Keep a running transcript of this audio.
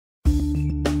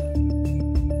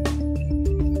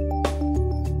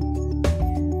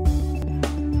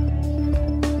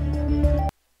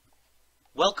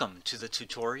Welcome to the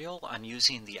tutorial on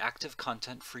using the active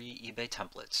content-free eBay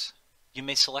templates. You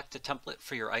may select a template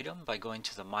for your item by going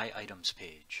to the My Items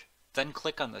page. Then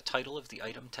click on the title of the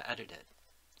item to edit it.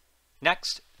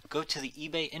 Next, go to the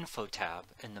eBay Info tab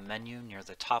in the menu near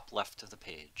the top left of the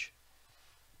page.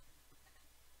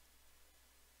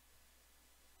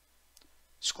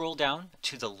 Scroll down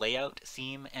to the Layout,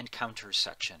 Theme, and Counters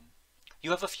section. You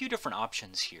have a few different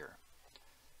options here.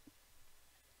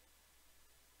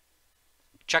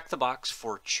 Check the box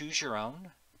for Choose Your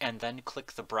Own, and then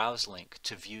click the Browse link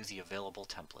to view the available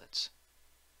templates.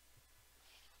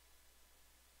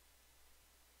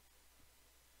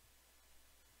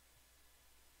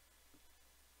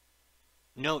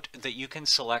 Note that you can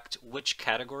select which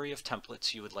category of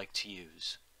templates you would like to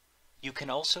use. You can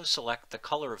also select the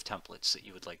color of templates that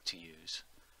you would like to use.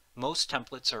 Most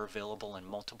templates are available in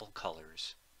multiple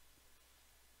colors.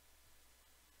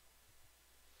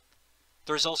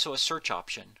 There's also a search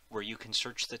option where you can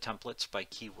search the templates by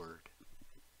keyword.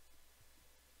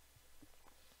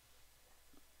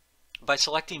 By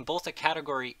selecting both a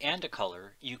category and a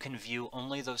color, you can view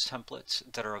only those templates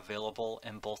that are available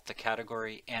in both the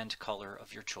category and color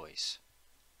of your choice.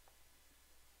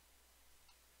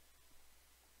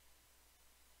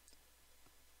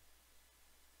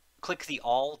 Click the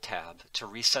All tab to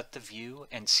reset the view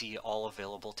and see all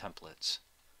available templates.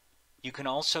 You can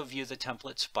also view the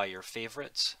templates by your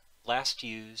favorites, last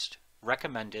used,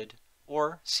 recommended,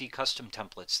 or see custom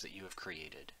templates that you have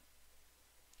created.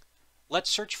 Let's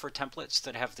search for templates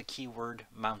that have the keyword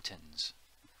mountains.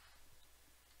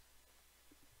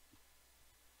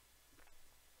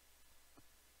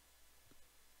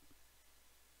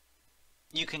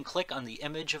 You can click on the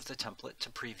image of the template to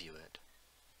preview it.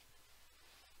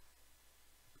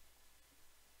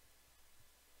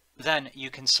 Then you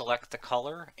can select the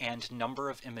color and number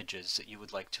of images that you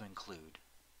would like to include.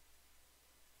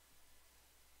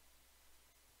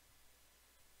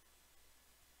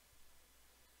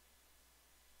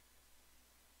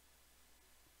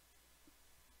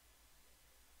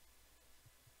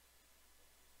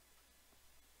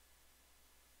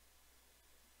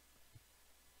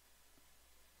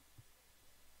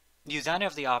 You then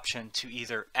have the option to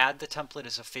either add the template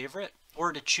as a favorite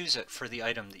or to choose it for the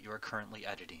item that you are currently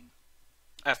editing.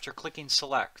 After clicking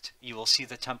Select, you will see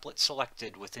the template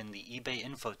selected within the eBay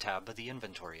Info tab of the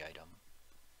inventory item.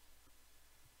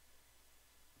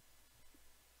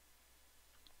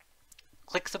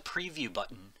 Click the Preview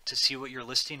button to see what your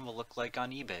listing will look like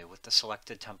on eBay with the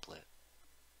selected template.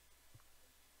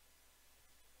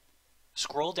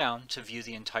 Scroll down to view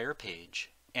the entire page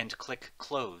and click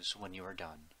Close when you are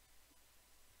done.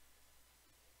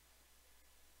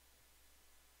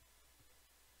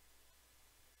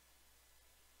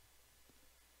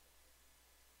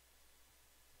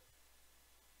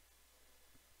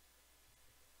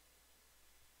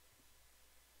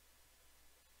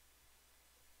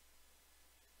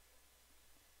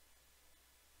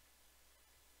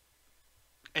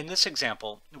 In this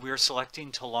example, we are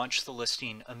selecting to launch the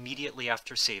listing immediately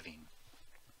after saving.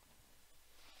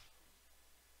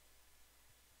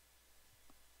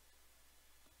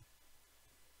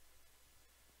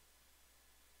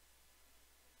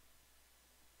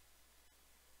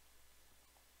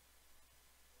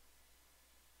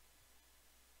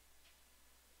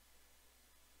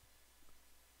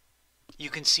 You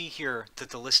can see here that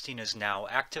the listing is now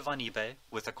active on eBay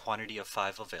with a quantity of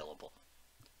 5 available.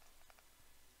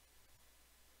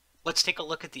 Let's take a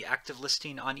look at the active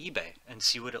listing on eBay and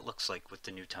see what it looks like with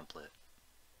the new template.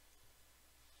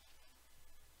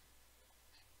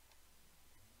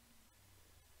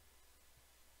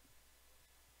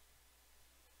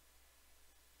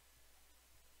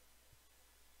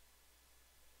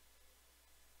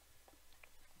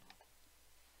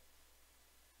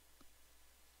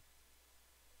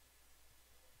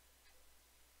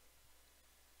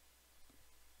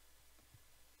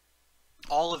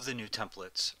 All of the new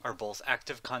templates are both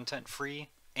active content free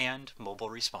and mobile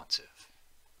responsive.